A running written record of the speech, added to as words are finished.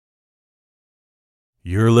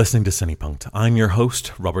You're listening to Cinepunkt. I'm your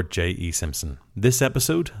host, Robert J. E. Simpson. This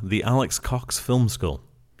episode, the Alex Cox Film School.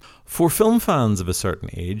 For film fans of a certain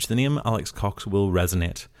age, the name Alex Cox will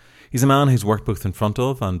resonate. He's a man who's worked both in front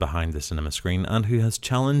of and behind the cinema screen, and who has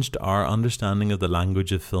challenged our understanding of the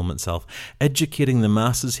language of film itself, educating the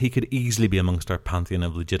masses. He could easily be amongst our pantheon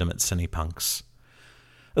of legitimate cinepunks.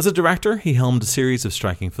 As a director, he helmed a series of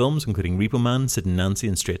striking films, including Repo Man, Sid and Nancy,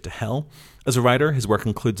 and Straight to Hell. As a writer, his work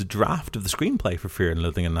includes a draft of the screenplay for Fear and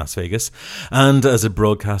Loathing in Las Vegas. And as a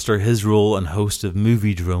broadcaster, his role and host of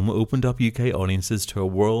Moviedrome opened up UK audiences to a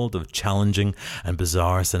world of challenging and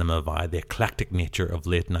bizarre cinema via the eclectic nature of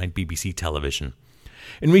late-night BBC television.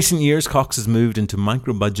 In recent years, Cox has moved into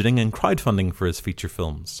micro-budgeting and crowdfunding for his feature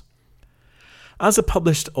films. As a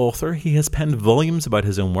published author, he has penned volumes about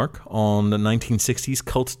his own work on the 1960s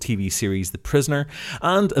cult TV series The Prisoner,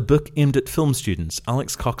 and a book aimed at film students,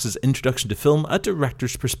 Alex Cox's Introduction to Film, A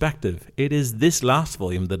Director's Perspective. It is this last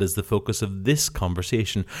volume that is the focus of this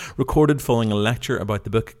conversation, recorded following a lecture about the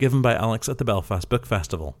book given by Alex at the Belfast Book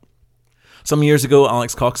Festival. Some years ago,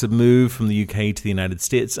 Alex Cox had moved from the UK to the United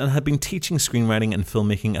States and had been teaching screenwriting and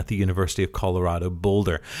filmmaking at the University of Colorado,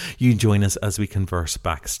 Boulder. You join us as we converse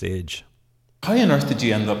backstage. How on earth did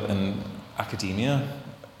you end up in academia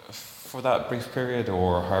for that brief period,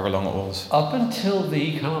 or however long it was? Up until the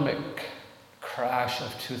economic crash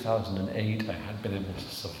of 2008, I had been able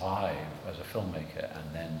to survive as a filmmaker,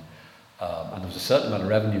 and then and there was a certain amount of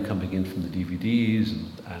revenue coming in from the DVDs,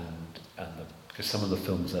 because some of the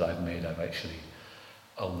films that I've made, I've actually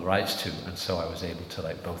owned the rights to, and so I was able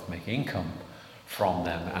to both make income from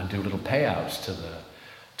them and do little payouts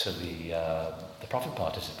to the profit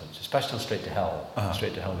participants, especially on Straight to Hell. Uh-huh.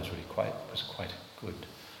 Straight to Hell was quite a good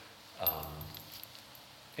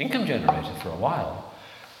income generator for a while,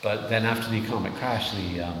 but then after the economic crash,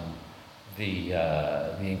 the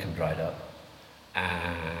income dried up,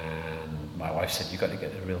 and my wife said, "You got to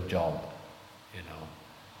get a real job,"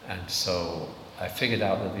 and so I figured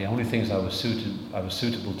out that the only things I was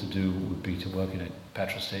suitable to do would be to work in a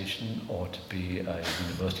petrol station or to be a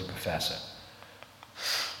university professor.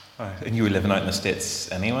 And you were living out in the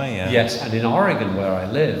States anyway, yeah? Yes, and in Oregon, where I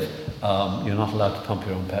live, you're not allowed to pump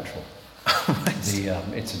your own petrol.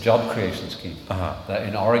 It's a job creation scheme. Uh-huh. That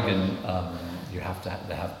in Oregon, they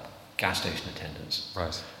have gas station attendants.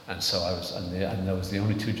 Right. And so I was, and there was the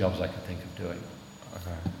only two jobs I could think of doing.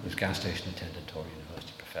 Okay. It was gas station attendant or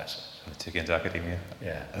university professor. So it took you into academia.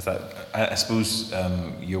 Yeah. I suppose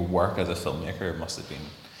your work as a filmmaker must have been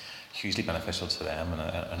hugely beneficial to them in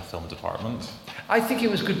a film department. I think it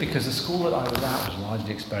was good because the school that I was at was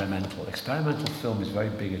largely experimental. Experimental film is very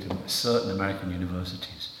big at certain American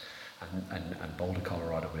universities, and Boulder,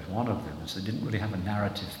 Colorado was one of them. So they didn't really have a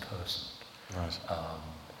narrative person. Right.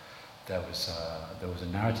 There was a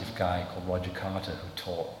narrative guy called Roger Carter who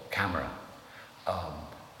taught camera,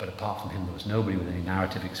 but apart from him, there was nobody with any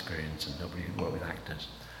narrative experience and nobody who worked with actors,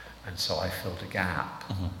 and so I filled a gap.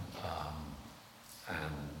 Mm-hmm.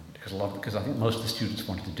 Because I think most of the students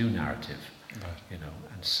wanted to do narrative, right.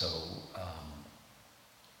 And so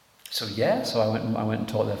I went and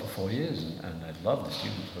taught there for 4 years, and I loved the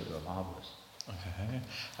students, but they were marvelous. Okay,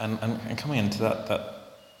 and coming into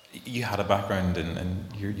that you had a background in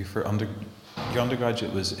your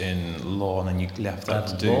undergraduate was in law, and then you left that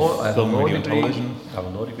to do film, radio, and television. I have a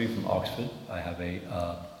law degree from Oxford. I have a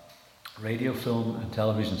radio, film, and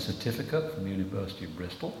television certificate from the University of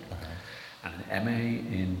Bristol. Okay. And an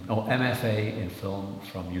MFA in film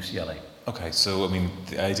from UCLA. Okay, so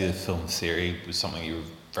the idea of film theory was something you were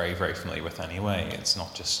very, very familiar with anyway. It's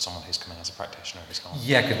not just someone who's coming as a practitioner who's gone.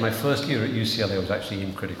 Yeah, because my first year at UCLA was actually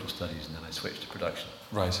in critical studies, and then I switched to production.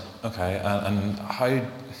 Right. Okay. And how?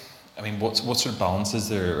 What sort of balance is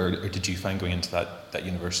there, or did you find going into that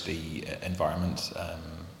university environment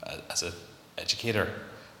as an educator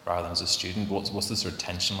rather than as a student? What's the sort of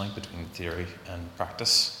tension like between theory and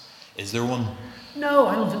practice? Is there one? No,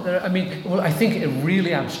 I don't think there. I think a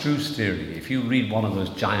really abstruse theory. If you read one of those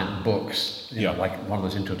giant books, like one of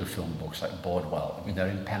those intro to film books, like Bordwell, they're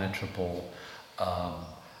impenetrable,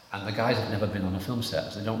 and the guys have never been on a film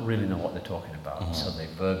set, so they don't really know what they're talking about. Mm-hmm. So they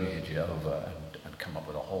verbiage it over and come up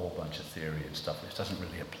with a whole bunch of theory and stuff which doesn't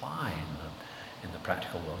really apply in the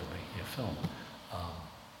practical world of making a film.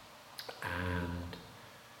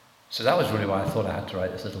 So that was really why I thought I had to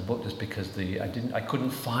write this little book, just because I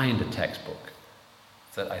couldn't find a textbook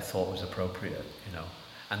that I thought was appropriate,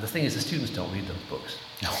 And the thing is, the students don't read those books.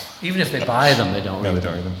 No. Even if they buy them, they don't read them. No, they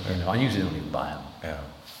don't read them. I usually don't even buy them. Yeah.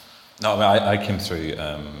 No, I came through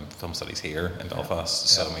film studies here in Belfast,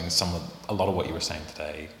 so a lot of what you were saying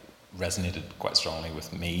today resonated quite strongly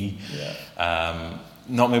with me. Yeah.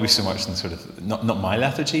 not maybe so much in sort of not my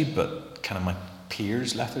lethargy, but kind of my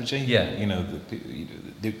peers' lethargy. Yeah. You know,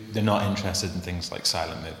 they're not interested in things like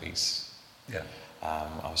silent movies. Yeah.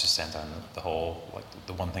 I was just saying down the hall, like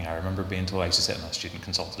the one thing I remember being told, I used to sit in a student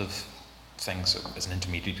consultative thing, so as an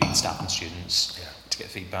intermediary between staff and students to get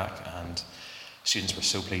feedback, and students were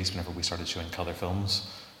so pleased whenever we started showing colour films.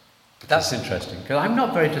 That's interesting, because I'm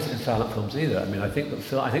not very interested in silent films either. I mean, I think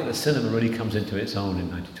that cinema really comes into its own in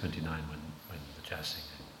 1929 when the jazz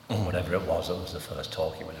singing, or whatever it was the first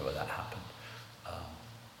talkie, whenever that happened.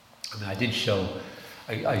 I mean,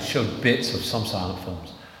 I showed bits of some silent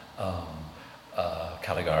films,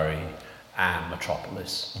 Caligari and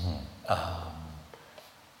Metropolis,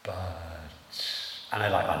 and I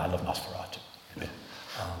love Nosferatu, you know.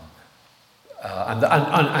 And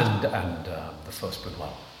the first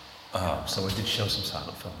Buñuel. So I did show some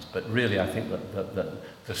silent films, but really I think that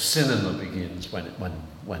the cinema begins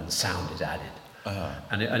when sound is added.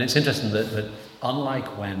 And it's interesting that unlike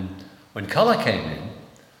when colour came in,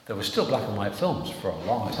 there were still black and white films for a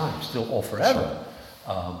long time, still or forever.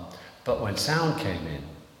 But when sound came in,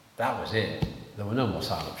 that was it. There were no more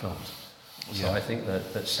silent films. So I think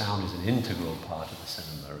that sound is an integral part of the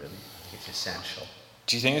cinema, really. I think it's essential.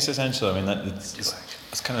 Do you think it's essential? I mean,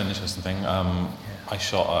 it's kind of an interesting thing. I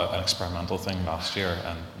shot an experimental thing last year,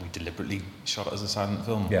 and we deliberately shot it as a silent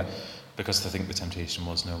film. Yeah. Because I think the temptation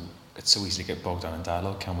was, it's so easy to get bogged down in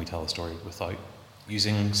dialogue. Can we tell a story without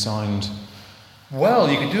using sound? Well,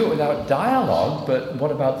 you could do it without dialogue, but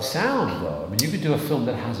what about the sound, though? I mean, you could do a film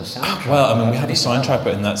that has a soundtrack. Well, I mean, we had a soundtrack,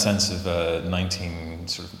 but in that sense of 19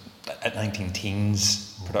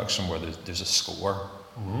 teens production, where there's a score,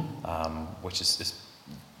 which is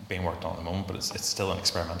being worked on at the moment, but it's still an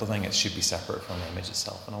experimental thing. It should be separate from the image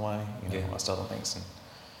itself in a way. I still don't think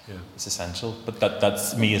it's essential. But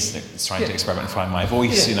that's me as trying to experiment and find my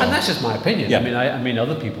voice. Yeah. And that's just my opinion. Yeah. I mean,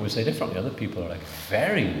 other people would say differently. Other people are like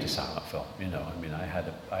very into silent film. I mean,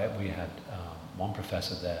 we had one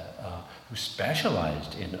professor there who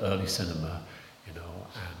specialised in early cinema,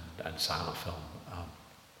 and silent film.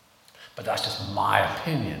 But that's just my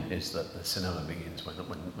opinion, is that the cinema begins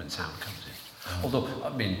when sound comes in. Although, I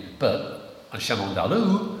mean, but Un Chien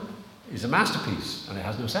Andalou is a masterpiece and it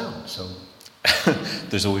has no sound, so...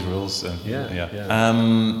 There's always rules. Yeah.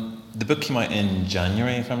 The book came out in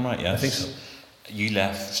January, if I'm right, yes? I think so. You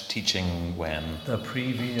left teaching when? The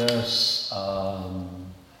previous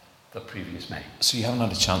May. So you haven't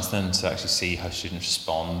had a chance then to actually see how students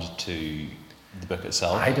respond to the book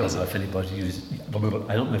itself? I don't know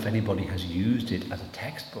if anybody has used it as a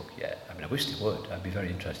textbook yet. I mean, I wish they would. I'd be very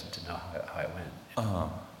interested to know how it went.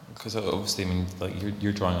 Because obviously, I mean, like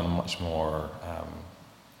you're drawing on a much more,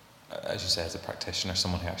 as you say, as a practitioner,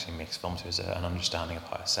 someone who actually makes films, who has an understanding of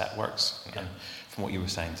how a set works. And from what you were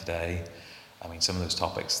saying today, I mean, some of those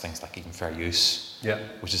topics, things like even fair use,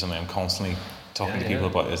 which is something I'm constantly talking to people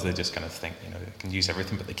about, is they just kind of think, they can use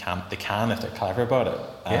everything, but they can if they're clever about it.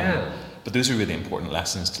 But those are really important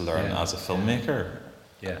lessons to learn as a filmmaker.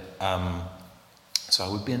 So I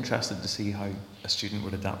would be interested to see how a student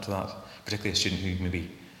would adapt to that, particularly a student who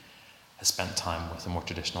maybe has spent time with a more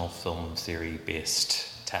traditional film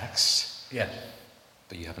theory-based text.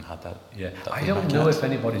 But you haven't had that. I don't know if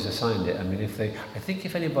anybody's assigned it. I mean, I think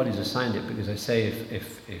if anybody's assigned it, because I say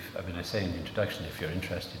I say in the introduction, if you're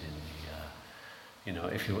interested in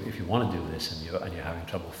the, if you want to do this and you're having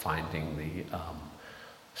trouble finding the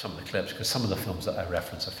some of the clips, because some of the films that I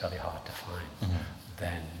reference are fairly hard to find,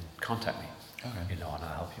 then contact me. And I'll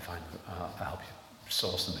help you find. I'll help you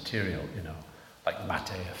source the material. Like the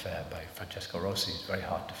Mattei Affair by Francesco Rossi is very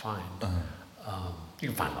hard to find. You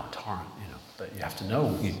can find it on torrent, but you have to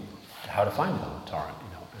know how to find it on torrent,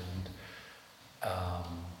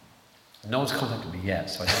 and no one's contacted me yet,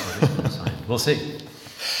 so I don't know if it's been assigned. We'll see.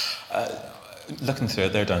 Looking through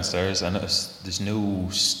it there downstairs, I noticed there's no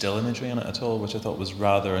still imagery in it at all, which I thought was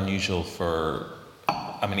rather unusual for,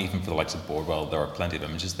 even for the likes of Bordwell, there are plenty of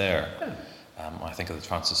images there. I think of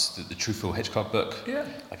the Truffaut Hitchcock book.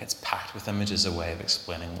 Like it's packed with images, a way of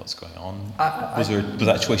explaining what's going on. Was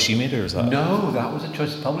that a choice you made, or is that? No, that was a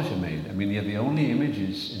choice the publisher made. I mean, the only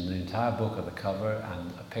images in the entire book are the cover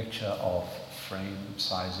and a picture of frame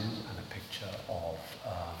sizes and a picture of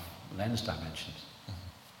lens dimensions.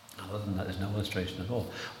 Other than that, there's no illustration at all,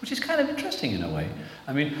 which is kind of interesting in a way.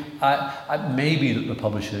 I mean, maybe the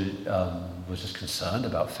publisher was just concerned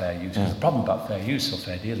about fair use. Because the problem about fair use or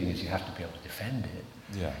fair dealing is you have to be able to defend it.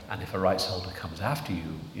 And if a rights holder comes after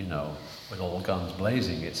you, with all guns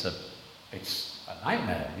blazing, it's a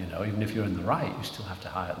nightmare. Even if you're in the right, you still have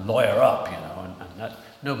to lawyer up. And that,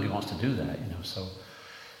 nobody wants to do that. So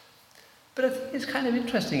But I think it's kind of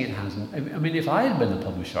interesting it hasn't. I mean, if I had been the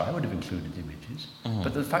publisher, I would have included images. Mm-hmm.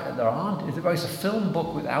 But the fact that there aren't, if it's a film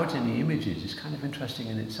book without any images, is kind of interesting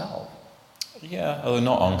in itself. Yeah, although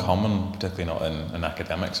not uncommon, particularly not in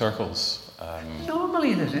academic circles.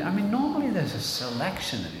 Normally there's a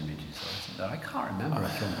selection of images, though, isn't there? I can't remember a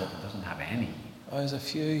film book that doesn't have any. Oh, there's a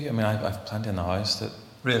few. I mean, I've plenty in the house that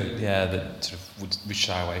really, yeah, that sort of would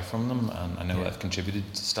shy away from them, and I know I've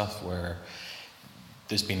contributed to stuff where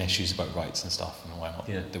there's been issues about rights and stuff, and why not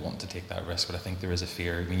they want to take that risk. But I think there is a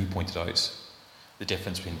fear. I mean, you pointed out the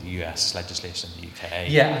difference between the US legislation and the UK.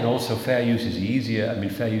 Yeah, and also fair use is easier. I mean,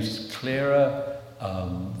 fair use is clearer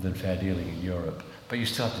than fair dealing in Europe, but you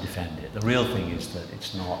still have to defend it. The real thing is that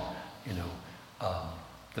it's not,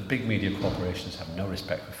 the big media corporations have no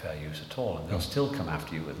respect for fair use at all, and they'll still come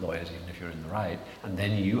after you with lawyers even if you're in the right, and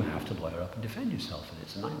then you have to lawyer up and defend yourself, and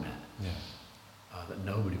it's a nightmare that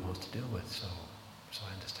nobody wants to deal with. So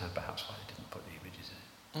I understand perhaps why they didn't put the images in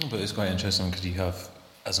it. But it's quite interesting because you have,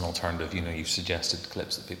 as an alternative, you've suggested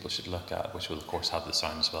clips that people should look at, which will of course have the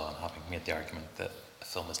sound as well, and having made the argument that a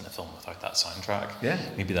film isn't a film without that soundtrack. Yeah.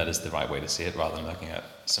 Maybe that is the right way to see it, rather than looking at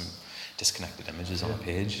some disconnected images on a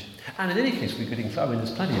page. And in any case, we could include, I mean,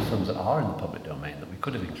 there's plenty of films that are in the public domain that we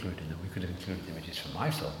could have included, and we could have included images from my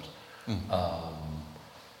films.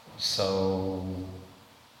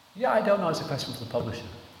 I don't know, it's a question for the publisher.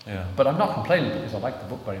 Yeah. But I'm not complaining because I like the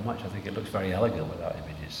book very much. I think it looks very elegant without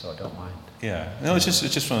images, so I don't mind. Yeah, no, it's just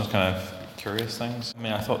one of those kind of curious things. I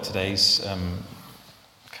mean, I thought today's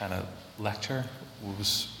kind of lecture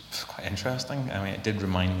was quite interesting. I mean, it did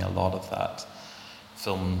remind me a lot of that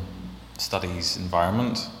film studies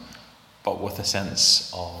environment, but with a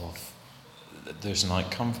sense of there's an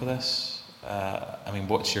outcome for this. I mean,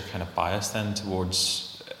 what's your kind of bias then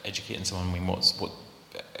towards educating someone? I mean, what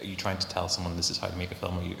are you trying to tell someone this is how to make a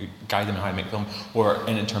film, or you guide them on how to make a film, or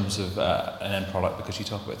in terms of an end product, because you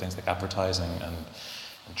talk about things like advertising and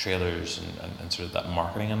trailers and sort of that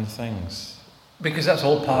marketing end of things? Because that's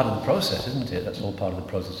all part of the process, isn't it? That's all part of the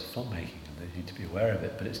process of filmmaking, and they need to be aware of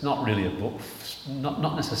it. But it's not really a book,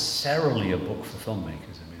 not necessarily a book for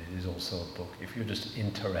filmmakers. I mean, it is also a book if you're just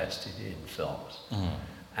interested in films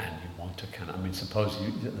and you want to suppose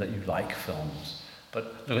that you like films.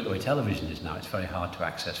 But look at the way television is now. It's very hard to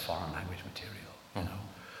access foreign language material,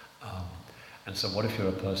 And so what if you're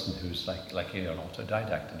a person who's like you're an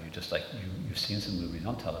autodidact and you just you've seen some movies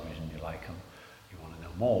on television, you like them, you want to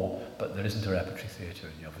know more, but there isn't a repertory theatre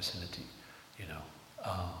in your vicinity,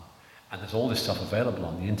 and there's all this stuff available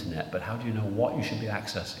on the internet, but how do you know what you should be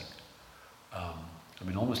accessing? I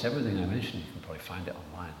mean, almost everything I mentioned, you can probably find it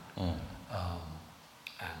online.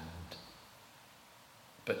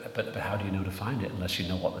 But how do you know to find it unless you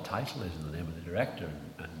know what the title is and the name of the director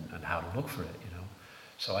and how to look for it,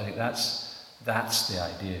 So I think that's the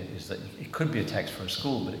idea, is that it could be a text for a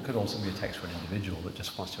school, but it could also be a text for an individual that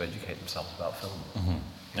just wants to educate themselves about film. Mm-hmm.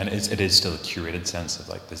 And it is still a curated sense of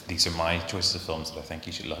these are my choices of films that I think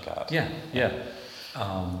you should look at. Yeah.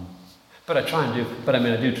 But I try and do. But I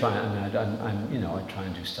mean, I do try. I try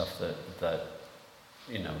and do stuff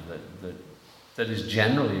that is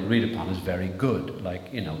generally agreed upon as very good,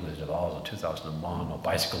 like Wizard of Oz or 2001 or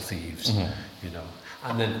Bicycle Thieves,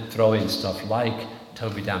 and then throw in stuff like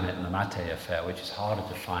Toby Dammit and the Mattei Affair, which is harder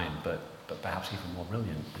to find, but perhaps even more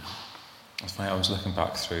brilliant. It's funny. I was looking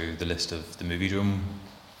back through the list of the Moviedrome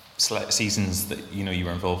seasons that you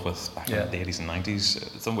were involved with back in the 80s and 90s,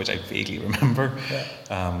 some of which I vaguely remember.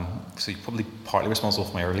 So you're probably partly responsible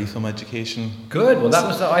for my early film education. Good. Well, that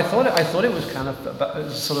was. I thought it was kind of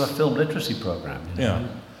sort of a film literacy program. Yeah.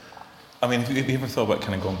 I mean, have you ever thought about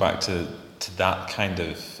kind of going back to that kind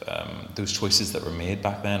of those choices that were made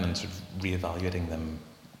back then and sort of reevaluating them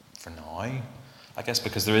for now? I guess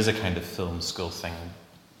because there is a kind of film school thing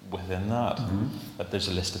within that. Mm-hmm. That there's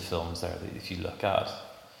a list of films there that if you look at,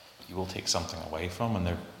 you will take something away from, and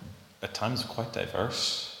they're at times quite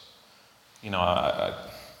diverse. I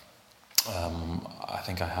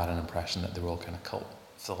think I had an impression that they were all kind of cult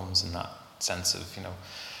films in that sense of,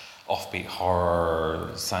 offbeat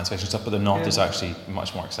horror, science fiction stuff, but they're not. There's actually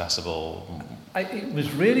much more accessible. It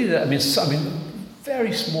was really that.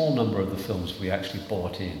 Very small number of the films we actually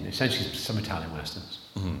bought in. Essentially, some Italian westerns.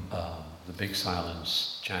 Mm-hmm. The Big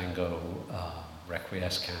Silence, Django,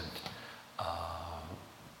 Requiescant.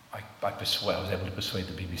 I was able to persuade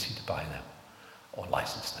the BBC to buy them or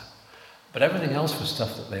license them. But everything else was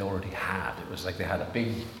stuff that they already had. It was like they had a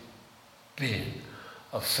big bin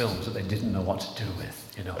of films that they didn't know what to do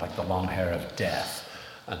with, like The Long Hair of Death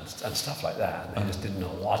and stuff like that. And they just didn't know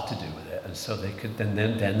what to do with it. And so they could, then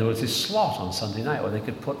there was this slot on Sunday night where they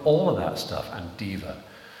could put all of that stuff, and Diva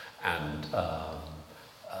and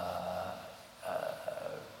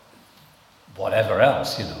whatever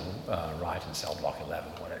else, write and sell Block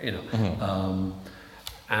 11, whatever,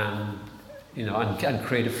 and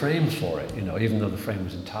create a frame for it, even though the frame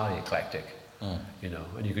was entirely eclectic, and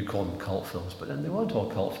you could call them cult films, but then they weren't all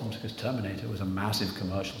cult films because Terminator was a massive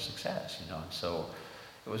commercial success, and so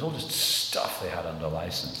it was all just stuff they had under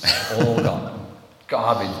license, all got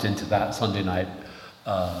garbaged into that Sunday night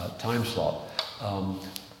time slot.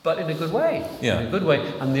 But in a good way,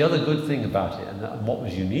 And the other good thing about it, and what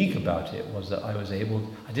was unique about it, was that I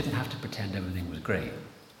didn't have to pretend everything was great.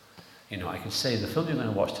 I could say, the film you're going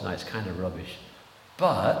to watch tonight is kind of rubbish,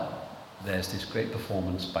 but there's this great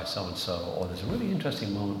performance by so-and-so, or there's a really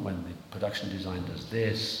interesting moment when the production design does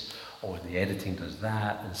this, or when the editing does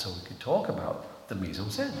that, and so we could talk about the mise en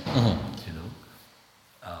scène,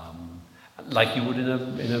 like you would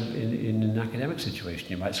in an academic situation.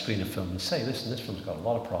 You might screen a film and say, listen, this film's got a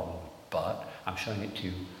lot of problems, but I'm showing it to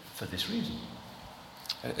you for this reason.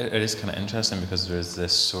 It is kind of interesting because there is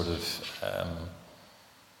this sort of,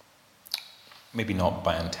 maybe not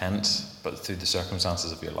by intent, but through the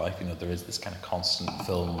circumstances of your life, there is this kind of constant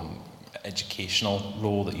film educational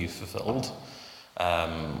role that you've fulfilled,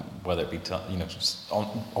 whether it be just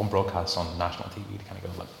on broadcast on national TV to kind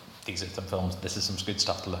of go like, these are some films, this is some good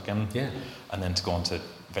stuff to look in, and then to go on to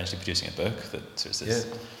eventually producing a book that sort of says,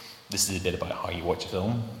 this is a bit about how you watch a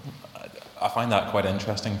film. I find that quite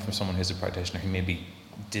interesting from someone who's a practitioner who maybe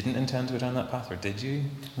didn't intend to go down that path, or did you?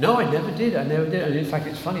 No, I never did. And in fact,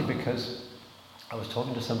 it's funny because I was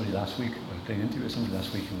talking to somebody last week, I was doing an interview with somebody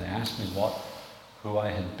last week, and they asked me who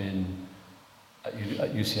I had been at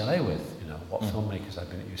UCLA with, what filmmakers I'd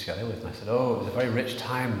been at UCLA with. And I said, it was a very rich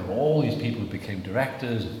time. There were all these people who became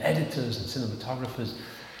directors and editors and cinematographers.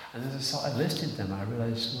 And as I listed them, I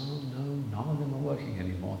realized, no, none of them are working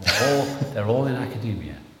anymore. They're all in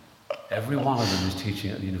academia. Every one of them is teaching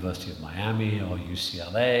at the University of Miami or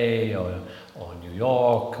UCLA or New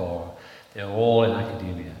York, or they're all in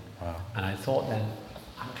academia. Wow. And I thought then,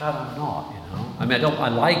 I'm glad I'm not, I mean, I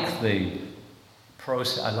like the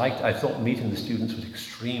process. I thought meeting the students was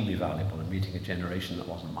extremely valuable, and meeting a generation that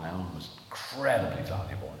wasn't my own was incredibly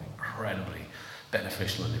valuable and incredibly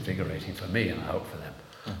beneficial and invigorating for me, and I hope for them.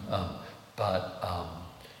 But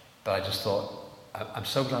I just thought, I'm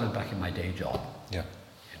so glad I'm back in my day job. Yeah.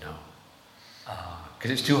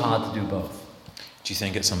 Because it's too hard to do both. Do you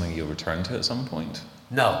think it's something you'll return to at some point?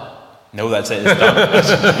 No. No, that's it. It's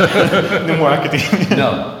done. No more academia.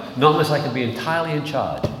 No, not unless I can be entirely in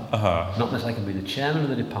charge. Uh-huh. Not unless I can be the chairman of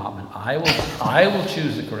the department. I will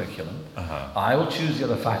choose the curriculum. Uh-huh. I will choose the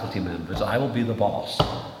other faculty members. I will be the boss.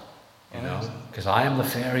 Because I am the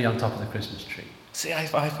fairy on top of the Christmas tree. See, I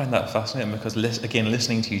find that fascinating because,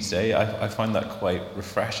 listening to you today, I find that quite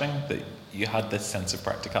refreshing that you had this sense of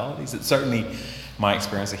practicalities. That certainly my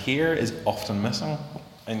experience here is often missing.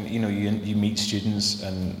 And, you meet students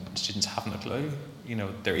and students haven't a clue.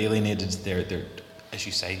 They're alienated, they're as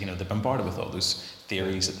you say, they're bombarded with all those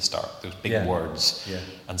theories at the start, those big words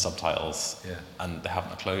and subtitles, and they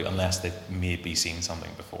haven't a clue unless they've maybe seen something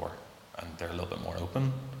before and they're a little bit more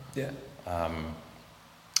open. Yeah.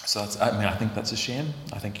 So I think that's a shame.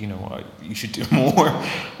 I think, you should do more.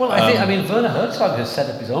 Well, I think Werner Herzog has set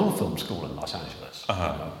up his own film school in Los Angeles.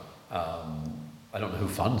 I don't know who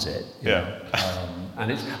funds it.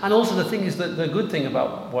 And also the thing is that the good thing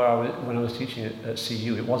about when I was teaching at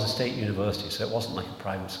CU, it was a state university, so it wasn't like a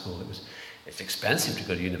private school. It's expensive to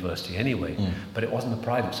go to university anyway, but it wasn't a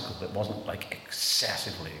private school. It wasn't like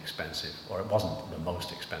excessively expensive, or it wasn't the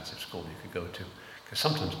most expensive school you could go to, because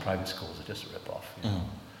sometimes private schools are just a rip-off.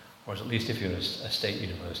 Whereas at least if you're a state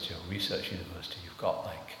university or a research university, you've got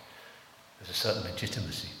there's a certain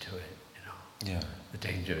legitimacy to it. Yeah. The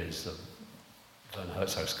danger is that Werner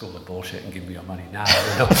Herzog School of bullshit and give me your money now.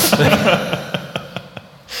 The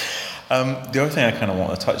other thing I kind of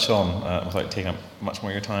want to touch on, without taking up much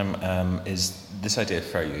more of your time, is this idea of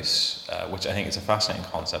fair use, which I think is a fascinating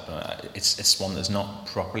concept, and it's one that's not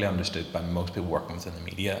properly understood by most people working within the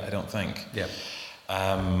media, I don't think. Yeah.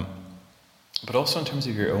 But also in terms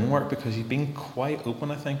of your own work, because you've been quite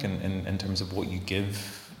open, I think, in terms of what you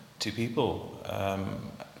give to people.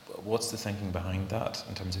 What's the thinking behind that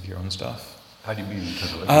in terms of your own stuff? How do you mean?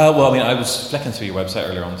 Well, I was flicking through your website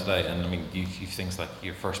earlier on today, and you things like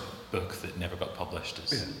your first book that never got published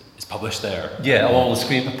is published there. Yeah, put all the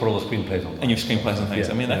screenplays on. And your screenplays and things.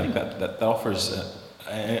 Yeah, I think that offers.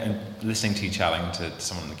 And listening to you chatting to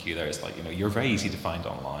someone in the queue there, it's like, you're very easy to find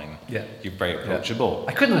online. Yeah. You're very approachable.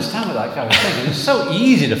 I couldn't understand what that guy was saying. It's so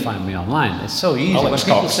easy to find me online. It's so easy. When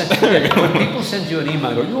people send you an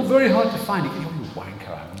email, you're very hard to find. You go, you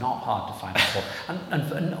wanker, I'm not hard to find people.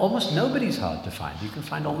 And almost nobody's hard to find. You can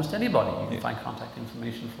find almost anybody. You can find contact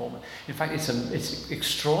information for them. In fact, it's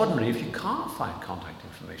extraordinary if you can't find contact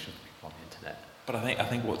information for people on the internet. But I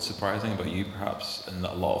think what's surprising about you, perhaps, and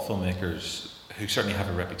a lot of filmmakers who certainly have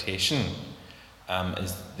a reputation,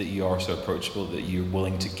 is that you are so approachable, that you're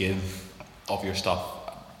willing to give of your stuff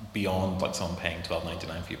beyond like someone paying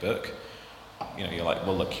 $12.99 for your book. You know, you're like,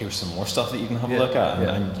 well, look, here's some more stuff that you can have a look at,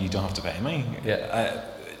 and you don't have to pay me.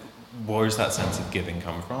 Where's that sense of giving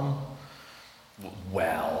come from?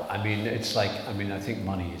 Well, I mean, it's like, I think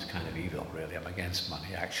money is kind of evil, really. I'm against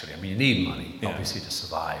money, actually. I mean, you need money, obviously, to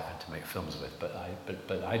survive and to make films with, but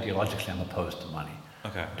ideologically, I'm opposed to money.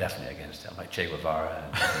 Okay. I'm definitely against it. I'm like Che Guevara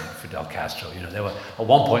and Fidel Castro. You know, they were at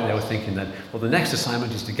one point they were thinking that, well, the next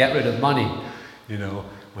assignment is to get rid of money. You know,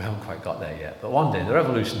 we haven't quite got there yet, but one day the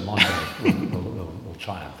revolution will triumph,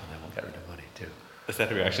 and then we'll get rid of money too. Is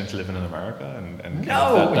that a reaction to living in America? And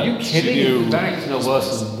no, are you kidding? America's no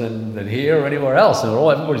worse than here or anywhere else.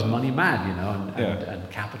 Everybody's money mad, you know, and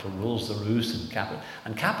capital rules the roost,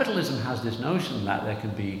 and capitalism has this notion that there can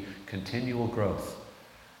be continual growth.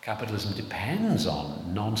 Capitalism depends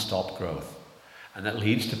on non-stop growth, and that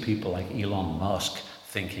leads to people like Elon Musk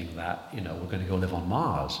thinking that, you know, we're going to go live on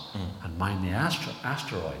Mars and mine the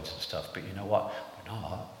asteroids and stuff. But you know what? We're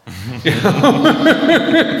not.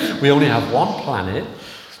 We only have one planet.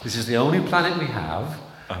 This is the only planet we have,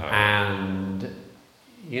 and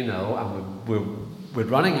you know, and we're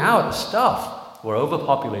running out of stuff. We're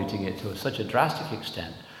overpopulating it to such a drastic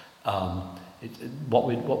extent. The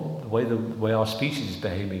way our species is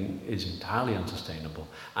behaving is entirely unsustainable,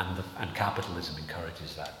 and capitalism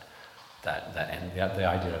encourages the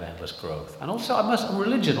idea of endless growth, and also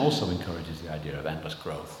religion also encourages the idea of endless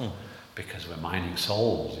growth, because we're mining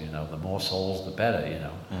souls. You know, the more souls, the better. You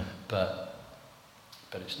know, but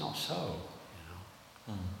it's not so.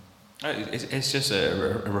 You know. It's just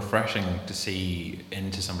a refreshing to see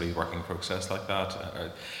into somebody's working process like that.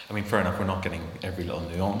 I mean, fair enough, we're not getting every little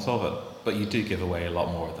nuance of it, but you do give away a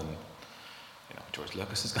lot more than, you know, George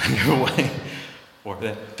Lucas is going to give away, or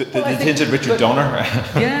the tinted Richard Donner.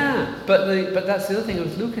 Yeah, but that's the other thing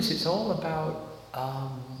with Lucas. It's all about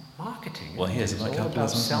marketing. Well, he is it's about all about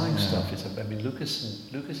selling stuff. Lucas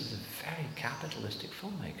is a very capitalistic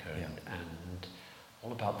filmmaker, and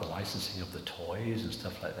all about the licensing of the toys and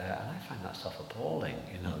stuff like that, and I find that stuff appalling.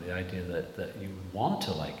 You know, the idea that you want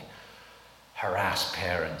to like harass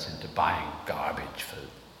parents into buying garbage for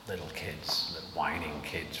little kids, whining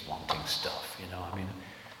kids wanting stuff. You know, I mean,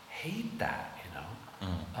 I hate that. You know,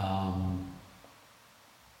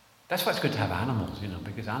 that's why it's good to have animals. You know,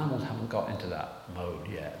 because animals haven't got into that mode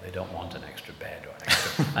yet. They don't want an extra bed or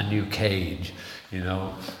a new cage. You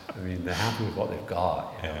know, I mean, they're happy with what they've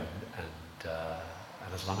got. You know?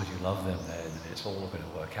 And as long as you love them, then it's all going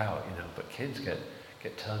to work out, you know. But kids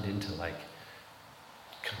get turned into like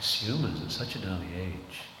consumers at such an early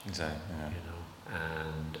age. Exactly. Yeah. You know,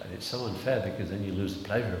 and it's so unfair because then you lose the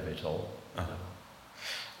pleasure of it all. You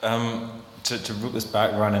know? To root this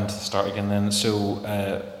back, run into the start again. Then, so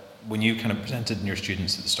when you kind of presented your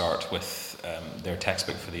students at the start with their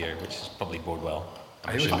textbook for the year, which is probably Bordwell.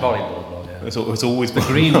 It was probably Bordwell, yeah. It was always the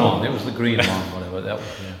green one. It was the green one, whatever that was.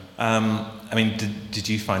 Yeah. I mean, did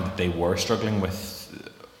you find that they were struggling with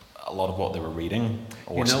a lot of what they were reading?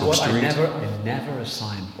 Or you know what? I never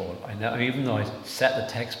assigned board. Even though I set the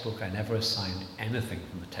textbook, I never assigned anything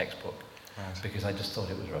from the textbook because I just thought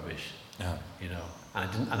it was rubbish. Yeah. You know,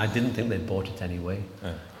 and I didn't think they'd bought it anyway.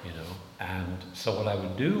 Yeah. You know, and so what I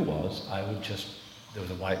would do was there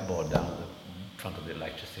was a whiteboard down at the front of the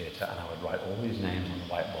lecture theatre, and I would write all these names on the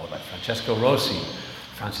whiteboard, like Francesco Rossi,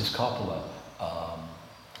 Francis Coppola,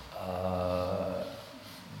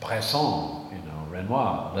 Bresson, you know,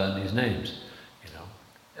 Renoir. Learn these names, you know.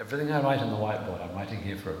 Everything I write on the whiteboard, I'm writing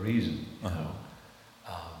here for a reason, you know.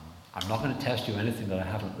 I'm not going to test you anything that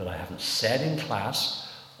I haven't said in class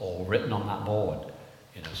or written on that board,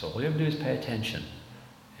 you know. So all you have to do is pay attention,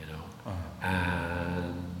 you know.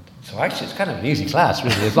 And so actually, it's kind of an easy class,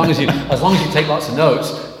 really, as long as you take lots of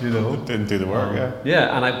notes, you know. Didn't do the work,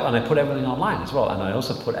 Yeah, and I put everything online as well, and I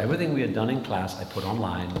also put everything we had done in class. I put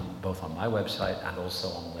online, both on my website and also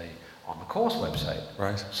on the course website.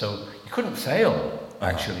 Right. So you couldn't fail,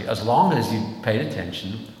 actually, as long as you paid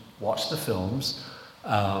attention, watched the films,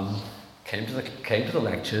 came to the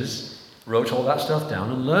lectures, wrote all that stuff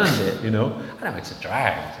down, and learned it. You know. I know it's a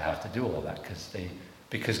drag to have to do all that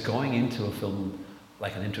because going into a film.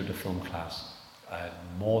 Like an intro to film class,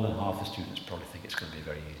 more than half the students probably think it's going to be a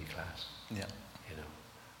very easy class. Yeah. You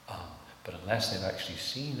know, but unless they've actually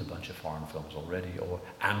seen a bunch of foreign films already,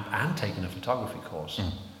 and taken a photography course,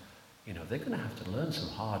 they're going to have to learn some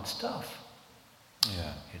hard stuff.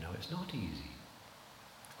 Yeah. It's not easy.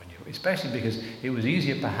 Especially because it was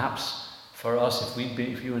easier perhaps for us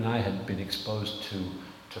if you and I had been exposed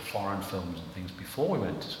to foreign films and things before we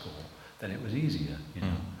went to school, then it was easier,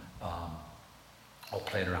 or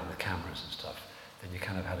played around with cameras and stuff. Then you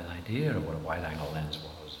kind of had an idea of what a wide-angle lens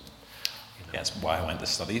was. Yeah, that's why I went to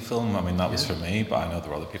study film. I mean, that was for me, but I know there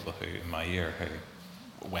were other people who, in my year,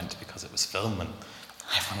 who went because it was film, and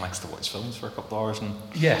everyone likes to watch films for a couple of hours. And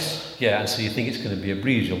yes, yeah, and so you think it's going to be a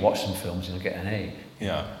breeze. You'll watch some films and you'll get an A.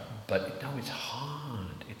 Yeah. But no, it's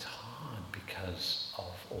hard. It's hard because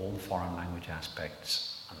of all the foreign language aspects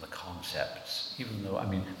and the concepts,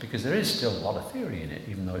 because there is still a lot of theory in it,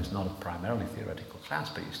 even though it's not a primarily theoretical class,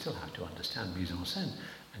 but you still have to understand mise en scène,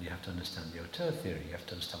 and you have to understand the auteur theory, you have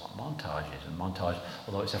to understand what montage is, and montage,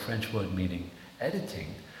 although it's a French word meaning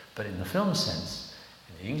editing, but in the film sense,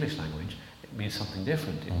 in the English language, it means something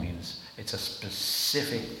different. It means it's a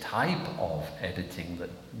specific type of editing that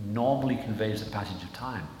normally conveys the passage of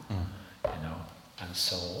time, and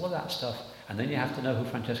so all of that stuff, and then you have to know who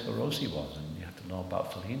Francesco Rossi was, and you have to know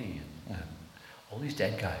about Fellini and all these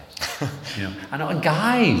dead guys, and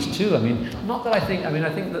guys too. Not that I think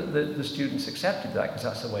that the students accepted that because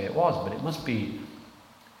that's the way it was, but it must be.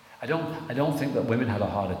 I don't think that women had a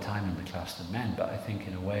harder time in the class than men, but I think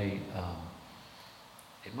in a way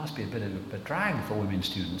it must be a bit of a drag for women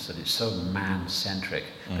students that it's so man-centric.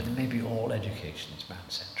 But maybe all education is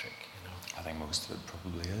man-centric. I think most of it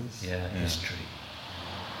probably is. Yeah, history.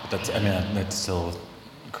 But that still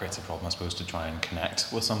creates a problem, I suppose, to try and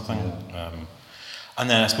connect with something. Yeah. And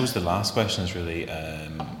then I suppose the last question is really,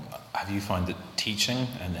 have you found that teaching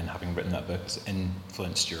and then having written that book has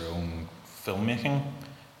influenced your own filmmaking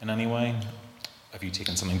in any way? Have you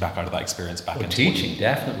taken something back out of that experience into teaching?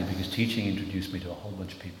 Definitely, because teaching introduced me to a whole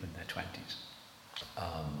bunch of people in their 20s,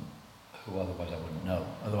 who otherwise I wouldn't know.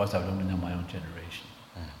 Otherwise I would only know my own generation.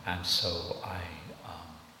 And so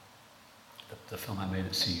the film I made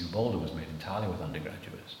at CU Boulder was made entirely with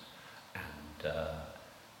undergraduates, and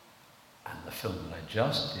the film that I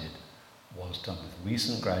just did was done with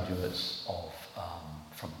recent graduates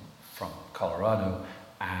from Colorado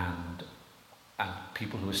and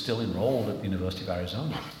people who are still enrolled at the University of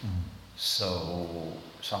Arizona. So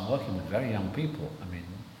I'm working with very young people.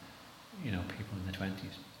 People in their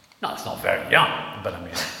 20s. No, it's not very young, but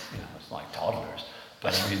it's like toddlers.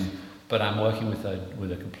 But I'm working with a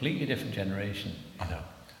completely different generation,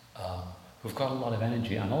 who've got a lot of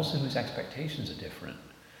energy, and also whose expectations are different,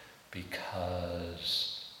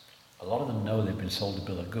 because a lot of them know they've been sold a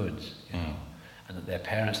bill of goods, and that their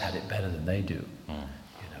parents had it better than they do,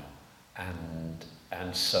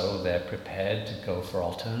 and so they're prepared to go for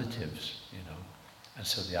alternatives, and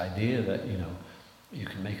so the idea that you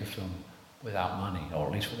can make a film without money, or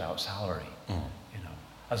at least without salary,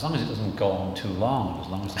 as long as it doesn't go on too long, as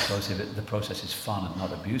long as the process is fun and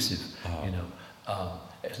not abusive,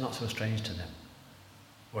 it's not so strange to them.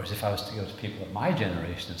 Whereas if I was to go to people of my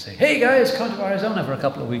generation and say, "Hey guys, come to Arizona for a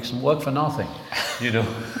couple of weeks and work for nothing," You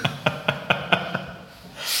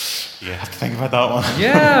have to think about that one.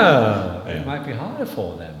 Yeah, it might be harder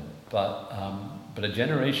for them. But a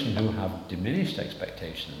generation who have diminished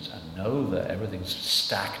expectations and know that everything's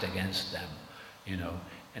stacked against them,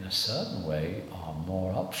 in a certain way, are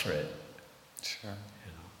more up for it. Sure.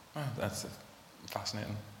 That's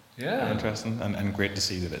fascinating. Yeah. Interesting. And great to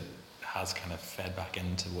see that it has kind of fed back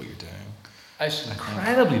into what you're doing. It's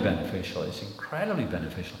incredibly beneficial. It's incredibly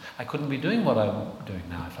beneficial. I couldn't be doing what I'm doing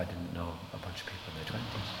now if I didn't know a bunch of people in their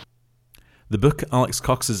 20s. The book, Alex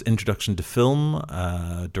Cox's Introduction to Film,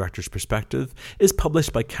 Director's Perspective, is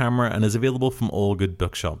published by Camera and is available from all good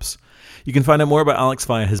bookshops. You can find out more about Alex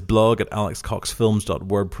via his blog at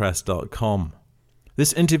alexcoxfilms.wordpress.com.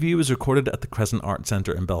 This interview was recorded at the Crescent Art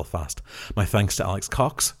Centre in Belfast. My thanks to Alex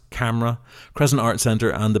Cox, Camera, Crescent Art Centre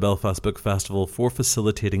and the Belfast Book Festival for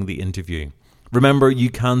facilitating the interview. Remember, you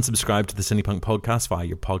can subscribe to the Cinepunk podcast via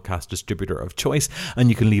your podcast distributor of choice, and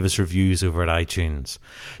you can leave us reviews over at iTunes.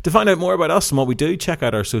 To find out more about us and what we do, check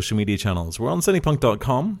out our social media channels. We're on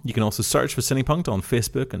cinepunk.com. You can also search for Cinepunk on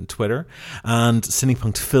Facebook and Twitter, and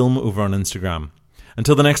Cinepunk Film over on Instagram.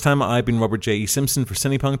 Until the next time, I've been Robert J. E. Simpson for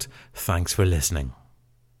Cinepunk. Thanks for listening.